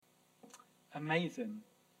Amazing.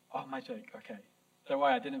 Oh, my joke. Okay. Don't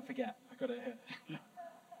worry, I didn't forget. I got it here.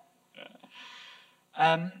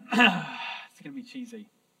 It's going to be cheesy.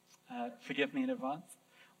 Forgive me in advance.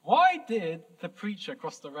 Why did the preacher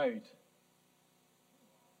cross the road?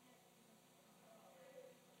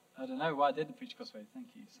 I don't know. Why did the preacher cross the road? Thank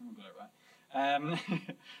you. Someone got it right.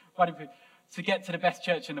 Why did to get to the best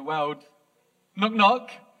church in the world? Knock,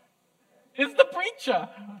 knock. It's the preacher.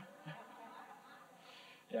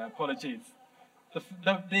 Yeah, apologies.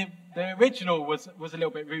 The original was a little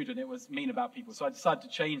bit rude and it was mean about people, so I decided to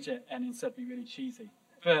change it and instead be really cheesy.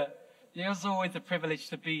 But it was always a privilege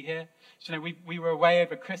to be here. You know, we were away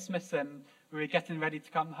over Christmas and we were getting ready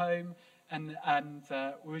to come home, and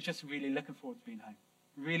we were just really looking forward to being home.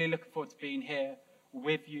 Really looking forward to being here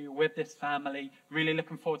with you, with this family. Really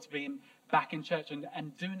looking forward to being back in church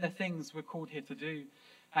and doing the things we're called here to do.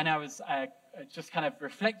 And I was just kind of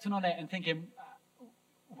reflecting on it and thinking,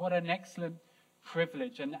 what an excellent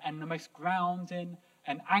privilege and the most grounding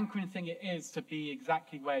and anchoring thing it is to be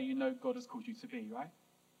exactly where you know God has called you to be, right?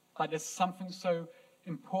 Like there's something so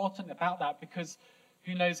important about that, because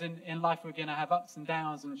who knows, in life we're going to have ups and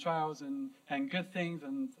downs and trials and good things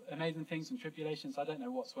and amazing things and tribulations. I don't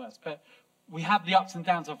know what's worse, but we have the ups and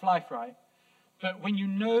downs of life, right? But when you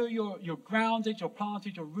know you're grounded, you're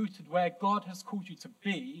planted, you're rooted where God has called you to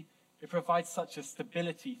be, it provides such a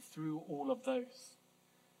stability through all of those.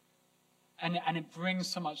 And it brings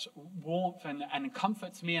so much warmth and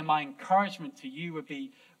comfort to me, and my encouragement to you would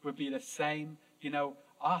be the same. You know,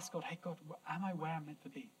 ask God, hey God, am I where I'm meant to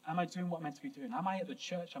be? Am I doing what I'm meant to be doing? Am I at the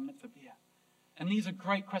church I'm meant to be at? And these are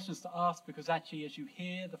great questions to ask, because actually as you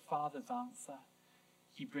hear the Father's answer,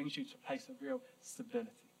 he brings you to a place of real stability.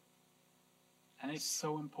 And it's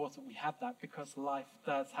so important we have that, because life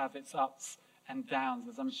does have its ups and downs,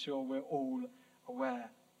 as I'm sure we're all aware.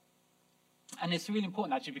 And it's really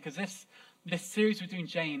important, actually, because this series we're doing,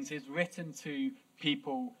 James, is written to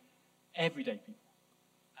people, everyday people,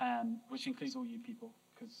 which includes all you people,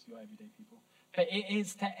 because you're everyday people. But it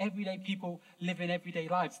is to everyday people living everyday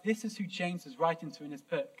lives. This is who James is writing to in his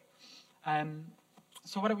book.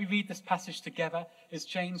 So why don't we read this passage together? It's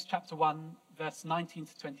James chapter 1, verse 19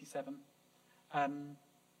 to 27.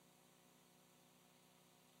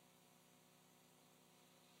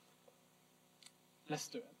 Let's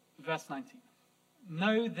do it. Verse 19.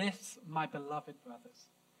 Know this, my beloved brothers.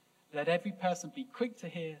 Let every person be quick to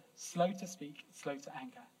hear, slow to speak, slow to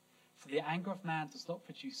anger. For the anger of man does not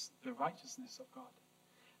produce the righteousness of God.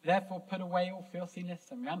 Therefore put away all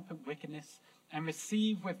filthiness and rampant wickedness, and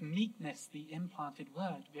receive with meekness the implanted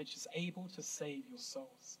word, which is able to save your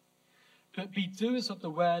souls. But be doers of the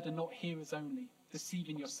word and not hearers only,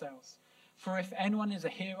 deceiving yourselves. For if anyone is a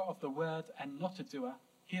hearer of the word and not a doer,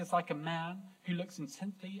 he is like a man who looks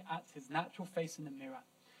intently at his natural face in the mirror.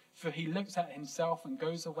 For he looks at himself and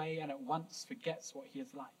goes away and at once forgets what he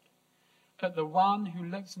is like. But the one who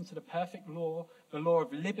looks into the perfect law, the law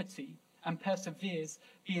of liberty, and perseveres,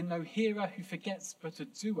 being no hearer who forgets, but a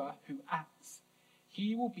doer who acts,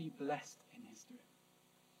 he will be blessed in his doing.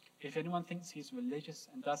 If anyone thinks he is religious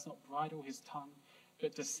and does not bridle his tongue,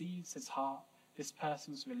 but deceives his heart, this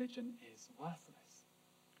person's religion is worthless.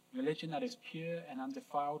 Religion that is pure and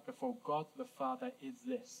undefiled before God the Father is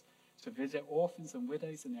this: to visit orphans and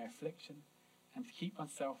widows in their affliction, and to keep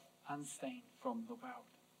oneself unstained from the world.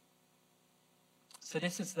 So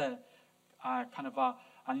this is the our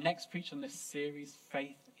next preach on this series,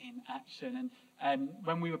 Faith in Action. And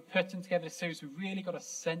when we were putting together this series, we really got a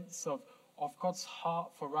sense of God's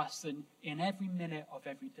heart for us in every minute of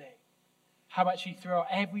every day. How actually throughout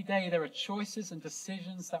every day there are choices and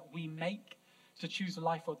decisions that we make to choose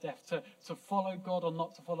life or death, to follow God or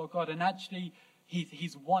not to follow God. And actually,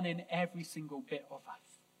 he's wanting every single bit of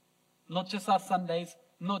us. Not just our Sundays,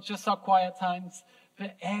 not just our quiet times,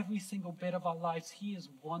 but every single bit of our lives. He is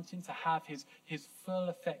wanting to have his full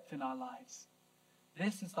effect in our lives.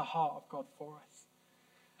 This is the heart of God for us.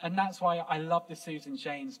 And that's why I love this series in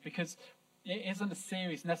James, because it isn't a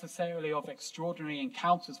series necessarily of extraordinary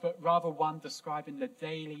encounters, but rather one describing the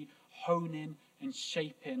daily honing and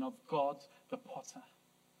shaping of God, the potter,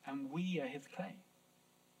 and we are his clay.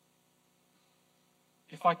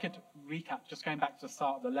 If I could recap, just going back to the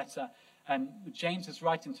start of the letter, James is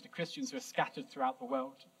writing to the Christians who are scattered throughout the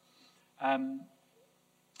world. And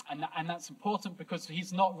that's important because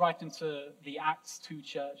he's not writing to the Acts 2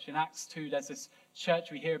 church. In Acts 2, there's this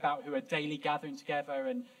church we hear about who are daily gathering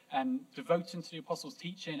together and devoting to the apostles'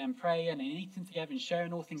 teaching and praying and eating together and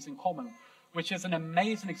sharing all things in common, which is an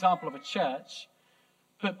amazing example of a church.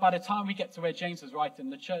 But by the time we get to where James is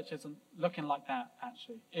writing, the church isn't looking like that,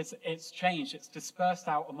 actually. It's changed. It's dispersed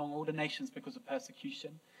out among all the nations because of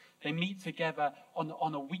persecution. They meet together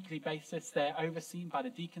on a weekly basis. They're overseen by the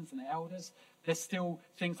deacons and the elders. There's still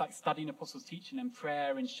things like studying apostles' teaching and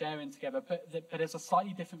prayer and sharing together, but there's a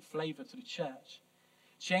slightly different flavor to the church.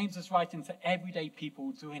 James is writing to everyday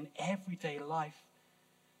people doing everyday life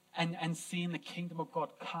and seeing the kingdom of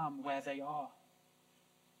God come where they are.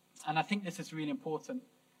 And I think this is really important.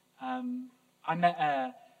 I met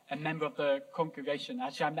a member of the congregation.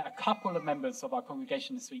 Actually, I met a couple of members of our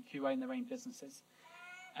congregation this week who own their own businesses.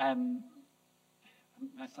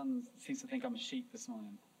 My son seems to think I'm a sheep this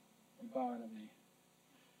morning. Borrowing at me.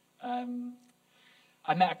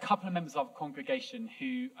 I met a couple of members of our congregation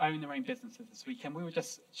who own their own businesses this week, and we were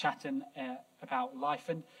just chatting about life,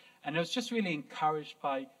 and I was just really encouraged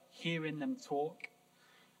by hearing them talk.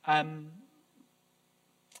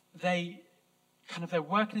 They're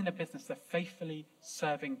working in a business, they're faithfully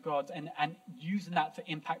serving God and using that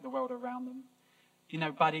to impact the world around them. You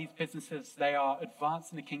know, by these businesses, they are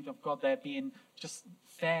advancing the kingdom of God. They're being just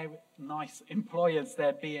fair, nice employers.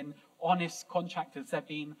 They're being honest contractors. They're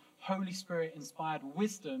being Holy Spirit-inspired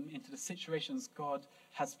wisdom into the situations God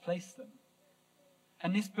has placed them.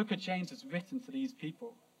 And this book of James is written to these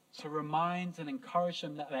people to remind and encourage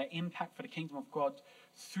them that their impact for the kingdom of God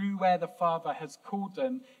through where the Father has called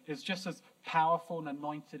them is just as powerful and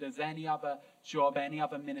anointed as any other job, any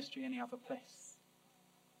other ministry, any other place.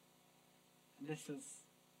 And this is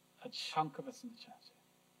a chunk of us in the church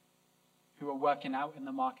who are working out in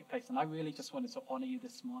the marketplace. And I really just wanted to honor you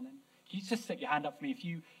this morning. Can you just stick your hand up for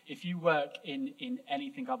me if you work in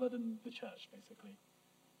anything other than the church, basically?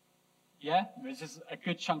 Yeah? There's just a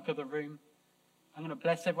good chunk of the room. I'm going to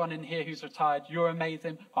bless everyone in here who's retired. You're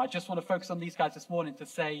amazing. But I just want to focus on these guys this morning to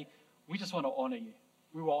say, we just want to honor you.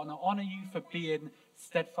 We want to honor you for being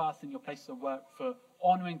steadfast in your place of work, for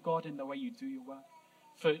honoring God in the way you do your work,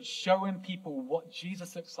 for showing people what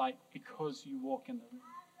Jesus looks like because you walk in the room.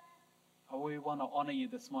 Oh, we want to honor you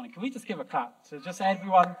this morning. Can we just give a clap to just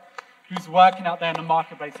everyone who's working out there in the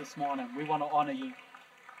marketplace this morning? We want to honor you.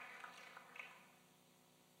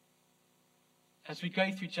 As we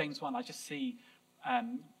go through James 1, I just see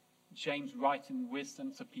James writing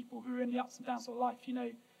wisdom to people who are in the ups and downs of life. You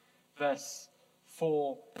know, verse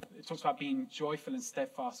 4, it talks about being joyful and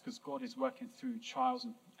steadfast because God is working through trials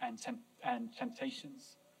and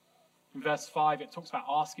temptations. In verse 5, it talks about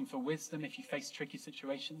asking for wisdom if you face tricky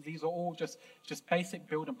situations. These are all just basic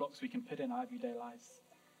building blocks we can put in our everyday lives.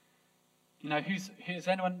 You know, has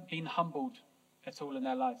anyone been humbled at all in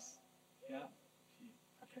their lives? Yeah?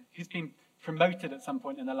 Okay. Who's been promoted at some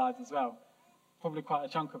point in their lives as well? Probably quite a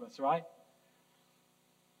chunk of us, right?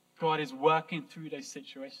 God is working through those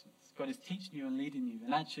situations. God is teaching you and leading you.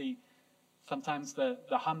 And actually, sometimes the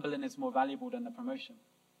humbling is more valuable than the promotion.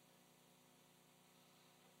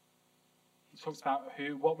 He talks about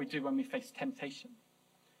what we do when we face temptation.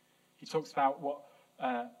 He talks about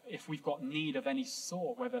if we've got need of any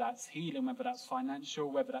sort, whether that's healing, whether that's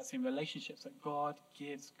financial, whether that's in relationships, that God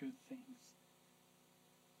gives good things.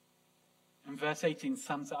 And verse 18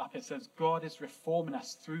 sums it up. It says, God is reforming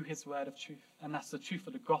us through his word of truth. And that's the truth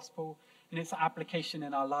of the gospel and its application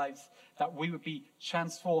in our lives, that we would be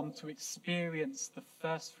transformed to experience the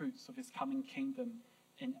first fruits of his coming kingdom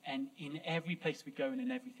in every place we go and in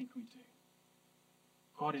everything we do.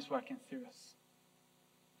 God is working through us.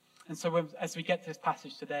 And so as we get to this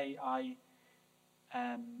passage today, I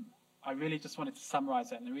really just wanted to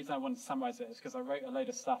summarize it. And the reason I wanted to summarize it is because I wrote a load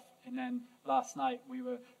of stuff. And then last night we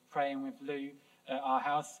were praying with Lou at our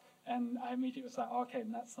house. And I immediately was like, okay,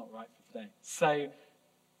 that's not right for today. So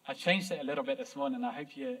I changed it a little bit this morning. I hope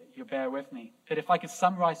you'll bear with me. But if I could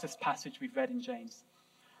summarize this passage we've read in James.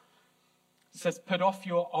 It says, put off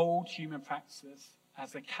your old human practices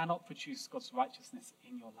as they cannot produce God's righteousness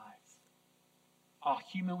in your lives. Our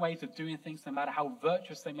human ways of doing things, no matter how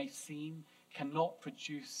virtuous they may seem, cannot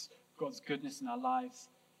produce God's goodness in our lives.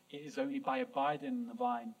 It is only by abiding in the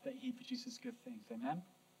vine that he produces good things. Amen?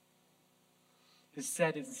 It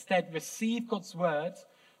said, instead, receive God's word,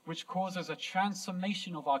 which causes a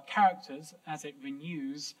transformation of our characters as it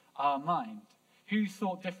renews our mind. Who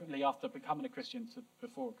thought differently after becoming a Christian to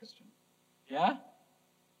before a Christian? Yeah?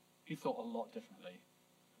 Who thought a lot differently?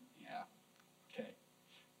 Yeah. Okay.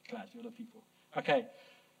 Glad you're the people. Okay.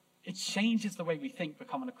 It changes the way we think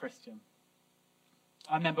becoming a Christian.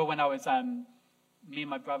 I remember when I was, me and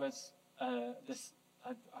my brothers, I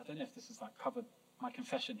don't know if this is like covered my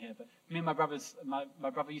confession here, but me and my brothers, my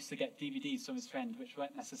brother used to get DVDs from his friend, which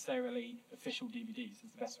weren't necessarily official DVDs,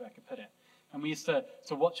 is the best way I could put it. And we used to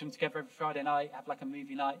watch them together every Friday night, have like a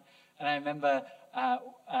movie night. And I remember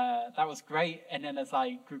that was great. And then as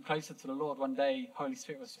I grew closer to the Lord, one day, Holy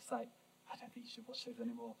Spirit was just like, I don't think you should watch those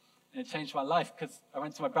anymore. And it changed my life because I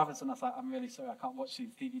went to my brothers and I was like, I'm really sorry, I can't watch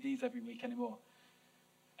these DVDs every week anymore.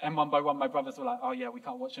 And one by one, my brothers were like, oh yeah, we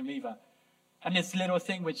can't watch them either. And this little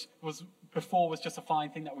thing, which was before was just a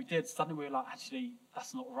fine thing that we did, suddenly we were like, actually,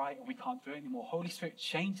 that's not right, and we can't do it anymore. Holy Spirit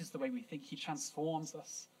changes the way we think. He transforms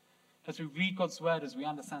us. As we read God's word, as we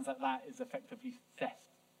understand that that is effectively theft,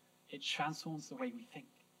 it transforms the way we think.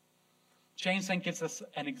 James then gives us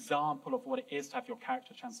an example of what it is to have your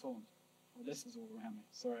character transformed. Well, this is all around me.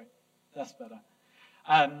 Sorry, that's better.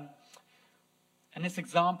 And this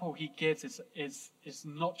example he gives is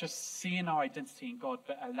not just seeing our identity in God,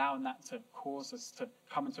 but allowing that to cause us to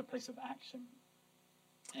come into a place of action.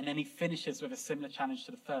 And then he finishes with a similar challenge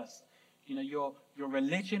to the first. You know, your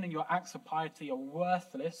religion and your acts of piety are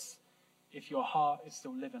worthless if your heart is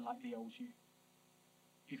still living like the old you.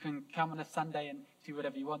 You can come on a Sunday and do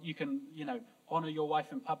whatever you want. You can, honor your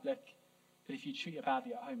wife in public, but if you treat her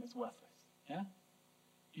badly at home, it's worthless. Yeah?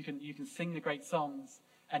 You can sing the great songs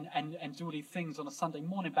and do all these things on a Sunday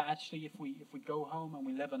morning, but actually if we go home and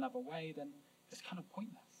we live another way, then it's kind of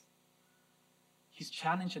pointless. He's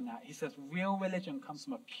challenging that. He says real religion comes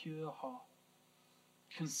from a pure heart,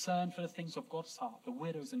 concern for the things of God's heart, the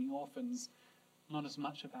widows and the orphans, not as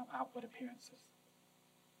much about outward appearances.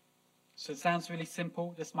 So it sounds really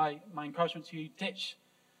simple. This is my encouragement to you. Ditch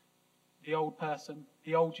the old person,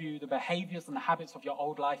 the old you, the behaviors and the habits of your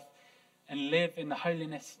old life, and live in the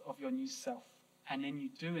holiness of your new self. And in you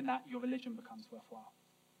doing that, your religion becomes worthwhile.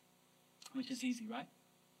 Which is easy, right?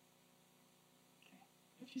 Okay.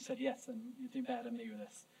 If you said yes, then you're doing better than me with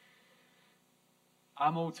this.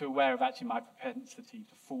 I'm all too aware of actually my propensity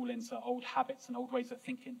to fall into old habits and old ways of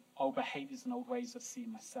thinking, old behaviors and old ways of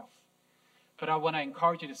seeing myself. But I want to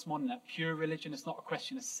encourage you this morning that pure religion is not a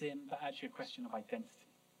question of sin, but actually a question of identity.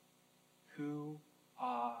 Who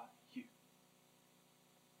are you?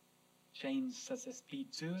 James says this, be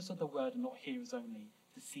doers of the word and not hearers only,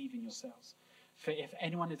 deceiving yourselves. For if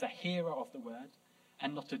anyone is a hearer of the word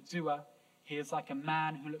and not a doer, he is like a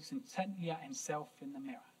man who looks intently at himself in the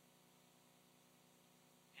mirror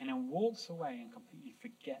and then walks away and completely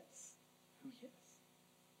forgets who he is.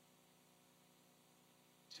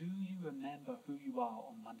 Do you remember who you are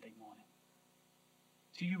on Monday morning?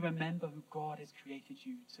 Do you remember who God has created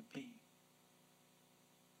you to be?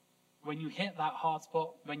 When you hit that hard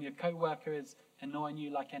spot, when your co-worker is annoying you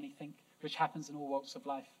like anything, which happens in all walks of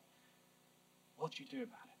life, what do you do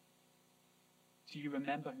about it? Do you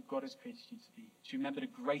remember who God has created you to be? Do you remember the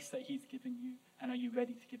grace that he's given you? And are you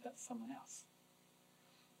ready to give that to someone else?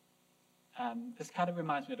 This kind of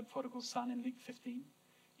reminds me of the prodigal son in Luke 15.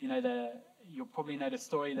 You'll probably know the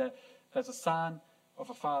story that there's a son of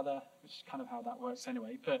a father, which is kind of how that works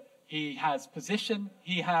anyway, but he has position,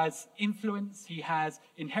 he has influence, he has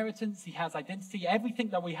inheritance, he has identity, everything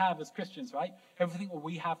that we have as Christians, right? Everything that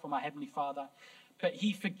we have from our Heavenly Father. But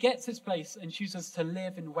he forgets his place and chooses to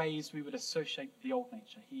live in ways we would associate with the old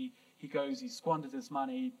nature. He squanders his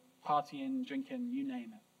money, partying, drinking, you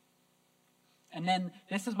name it. And then,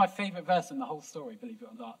 this is my favorite verse in the whole story, believe it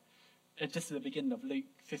or not. Just at the beginning of Luke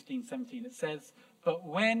 15:17, it says, but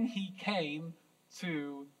when he came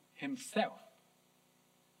to himself,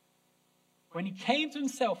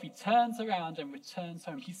 he turns around and returns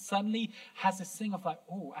home. He suddenly has this thing of like,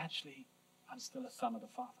 oh, actually, I'm still a son of the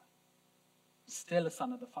Father. I'm still a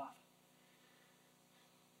son of the Father.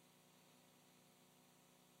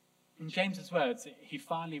 In James's words, he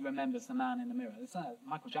finally remembers the man in the mirror. It's a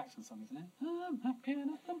Michael Jackson song, isn't it? I'm happy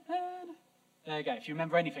enough to bed. There you go. If you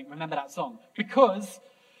remember anything, remember that song. Because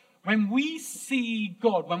when we see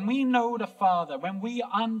God, when we know the Father, when we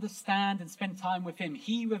understand and spend time with him,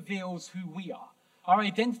 he reveals who we are. Our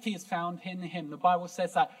identity is found in him. The Bible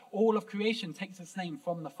says that all of creation takes its name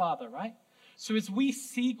from the Father, right? So as we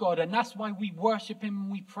see God, and that's why we worship him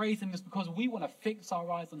and we praise him, is because we want to fix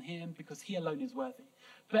our eyes on him because he alone is worthy.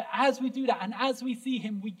 But as we do that and as we see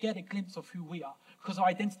him, we get a glimpse of who we are because our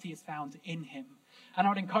identity is found in him. And I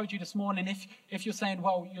would encourage you this morning, if you're saying,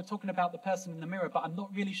 well, you're talking about the person in the mirror, but I'm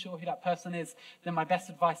not really sure who that person is, then my best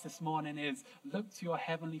advice this morning is look to your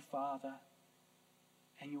Heavenly Father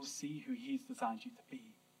and you'll see who he's designed you to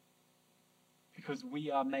be. Because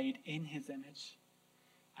we are made in his image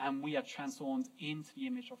and we are transformed into the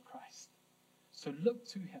image of Christ. So look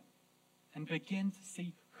to him and begin to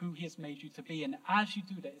see who he has made you to be. And as you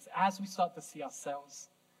do this, as we start to see ourselves,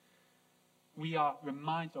 we are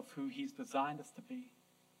reminded of who he's designed us to be.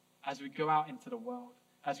 As we go out into the world,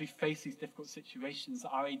 as we face these difficult situations,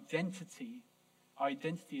 our identity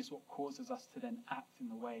is what causes us to then act in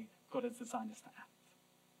the way God has designed us to act.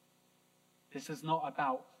 This is not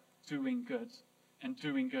about doing good and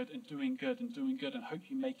doing good and doing good and doing good and hope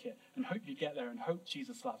you make it and hope you get there and hope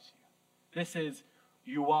Jesus loves you. This is,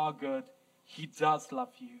 you are good. He does love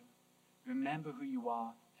you. Remember who you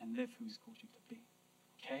are and live who he's called you to be.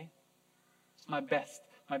 Okay? It's my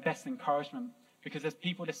best encouragement, because there's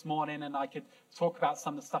people this morning, and I could talk about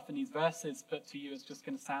some of the stuff in these verses, but to you it's just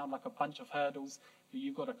going to sound like a bunch of hurdles that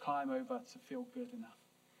you've got to climb over to feel good enough.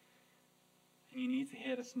 And you need to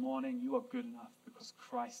hear this morning, you are good enough because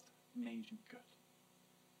Christ made you good.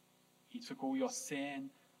 He took all your sin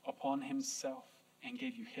upon himself and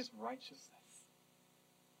gave you his righteousness.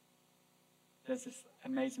 There's this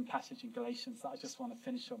amazing passage in Galatians that I just want to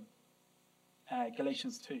finish on.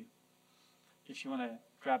 Galatians 2. If you want to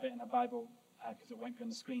grab it in a Bible, because it won't be on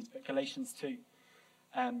the screens, but Galatians 2.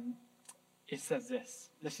 It says this.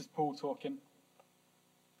 This is Paul talking.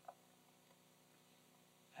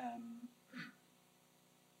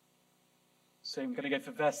 So I'm going to go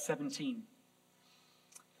for verse 17.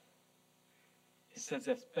 It says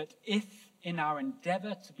this, but if in our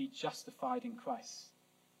endeavor to be justified in Christ,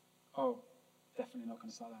 definitely not going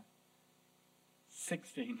to start that.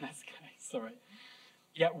 16, let's go, sorry.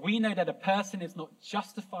 Yet we know that a person is not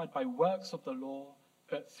justified by works of the law,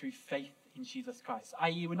 but through faith in Jesus Christ.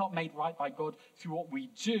 I.e., we're not made right by God through what we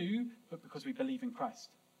do, but because we believe in Christ,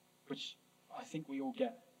 which I think we all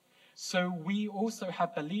get. So we also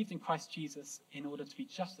have believed in Christ Jesus in order to be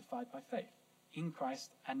justified by faith in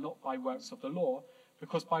Christ and not by works of the law,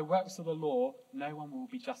 because by works of the law, no one will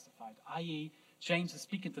be justified. I.e., James is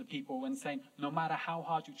speaking to the people and saying, no matter how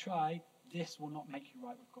hard you try, this will not make you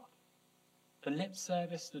right with God. The lip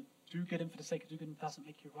service, the do good and for the sake of do good doesn't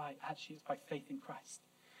make you right. Actually, it's by faith in Christ.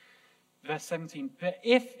 Verse 17, but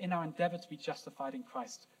if in our endeavor to be justified in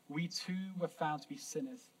Christ, we too were found to be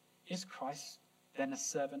sinners, is Christ then a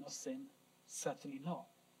servant of sin? Certainly not.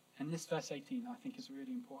 And this verse 18, I think, is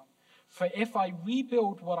really important. For if I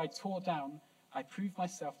rebuild what I tore down, I prove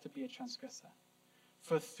myself to be a transgressor.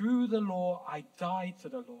 For through the law I died to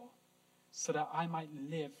the law, so that I might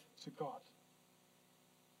live to God.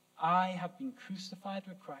 I have been crucified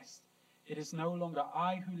with Christ. It is no longer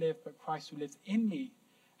I who live, but Christ who lives in me.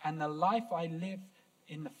 And the life I live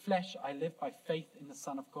in the flesh, I live by faith in the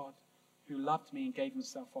Son of God, who loved me and gave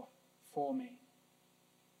himself off for me.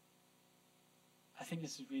 I think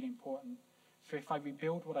this is really important. For if I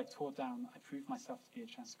rebuild what I tore down, I prove myself to be a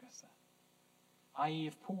transgressor. I.e.,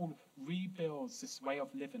 if Paul rebuilds this way of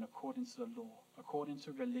living according to the law, according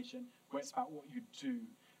to religion, where it's about what you do,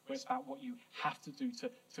 where it's about what you have to do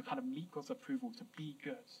to kind of meet God's approval, to be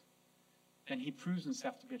good, then he proves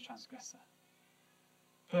himself to be a transgressor.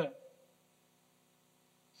 But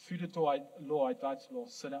through the law I died to law,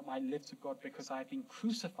 so that I might live to God, because I have been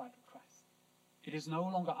crucified with Christ. It is no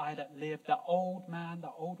longer I that live. The old man,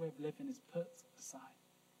 the old way of living is put aside.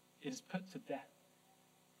 It is put to death.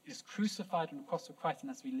 It is crucified on the cross of Christ, and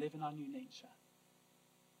as we live in our new nature,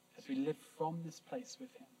 as we live from this place with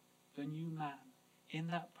him, the new man, in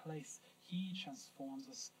that place, he transforms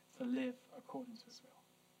us to live according to his will,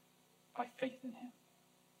 by faith in him.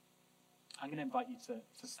 I'm going to invite you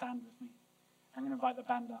to stand with me. I'm going to invite the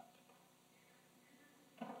band up.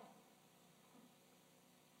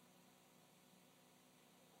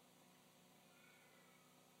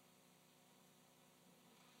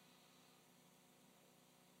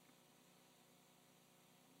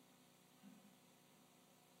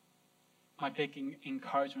 My big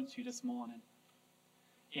encouragement to you this morning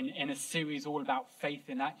in a series all about faith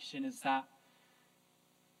in action is that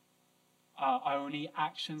our only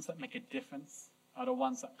actions that make a difference are the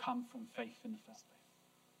ones that come from faith in the first place.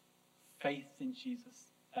 Faith in Jesus,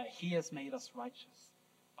 that he has made us righteous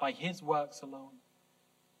by his works alone.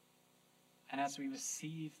 And as we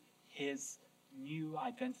receive his new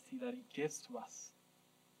identity that he gives to us,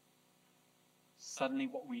 suddenly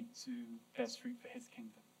what we do bears fruit for his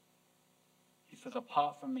kingdom. He says,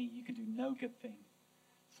 apart from me, you can do no good thing.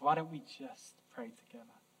 So why don't we just pray together?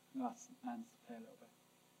 And ask the bands to play a little bit.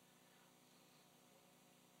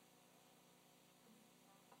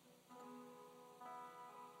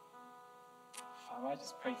 Father, I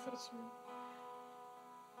just pray for this room.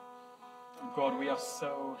 And God, we are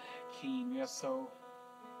so keen. We are so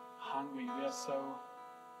hungry. We are so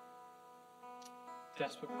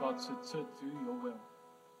desperate, God, to do your will.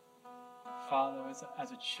 Father,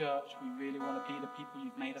 as a church, we really want to be the people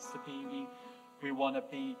you've made us to be. We want to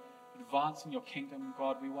be advancing your kingdom,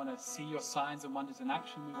 God. We want to see your signs and wonders in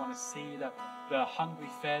action. We want to see the hungry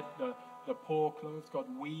fed, the poor clothed. God,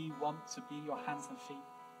 we want to be your hands and feet.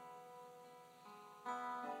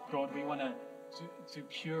 God, we want to do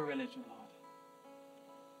pure religion, Lord.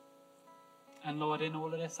 And Lord, in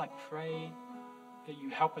all of this, I pray that you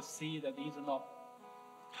help us see that these are not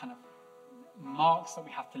kind of marks that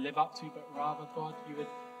we have to live up to, but rather, God, you would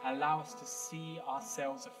allow us to see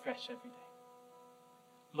ourselves afresh every day.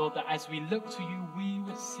 Lord, that as we look to you, we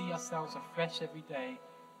would see ourselves afresh every day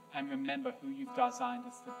and remember who you've designed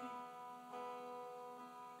us to be.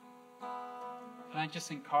 Can I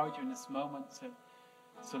just encourage you in this moment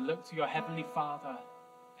to look to your Heavenly Father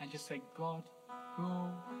and just say, God, who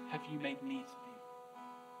have you made me to be?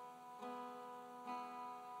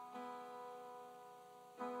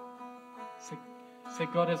 Say,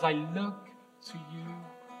 God, as I look to you,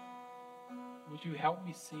 would you help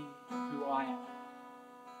me see who I am?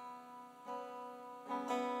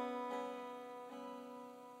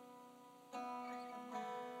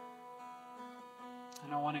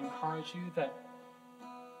 And I want to encourage you that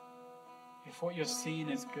if what you're seeing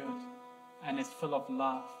is good and is full of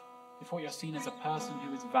love, if what you're seeing is a person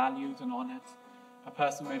who is valued and honored, a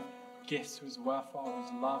person with gifts who is worthwhile, who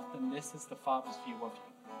is loved, then this is the Father's view of you.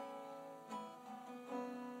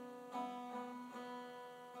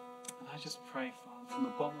 And I just pray, Father, from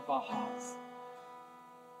the bottom of our hearts,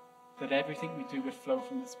 that everything we do would flow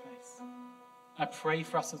from this place. I pray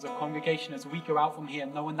for us as a congregation as we go out from here,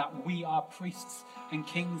 knowing that we are priests and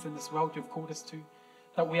kings in this world you've called us to,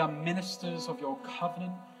 that we are ministers of your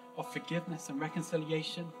covenant of forgiveness and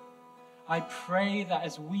reconciliation. I pray that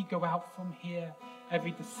as we go out from here,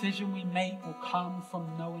 every decision we make will come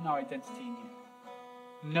from knowing our identity in you,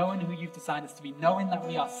 knowing who you've designed us to be, knowing that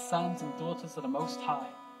we are sons and daughters of the Most High.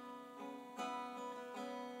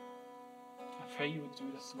 I pray you would do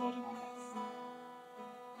this, Lord, in our midst.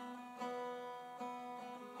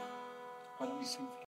 Why don't we sing together?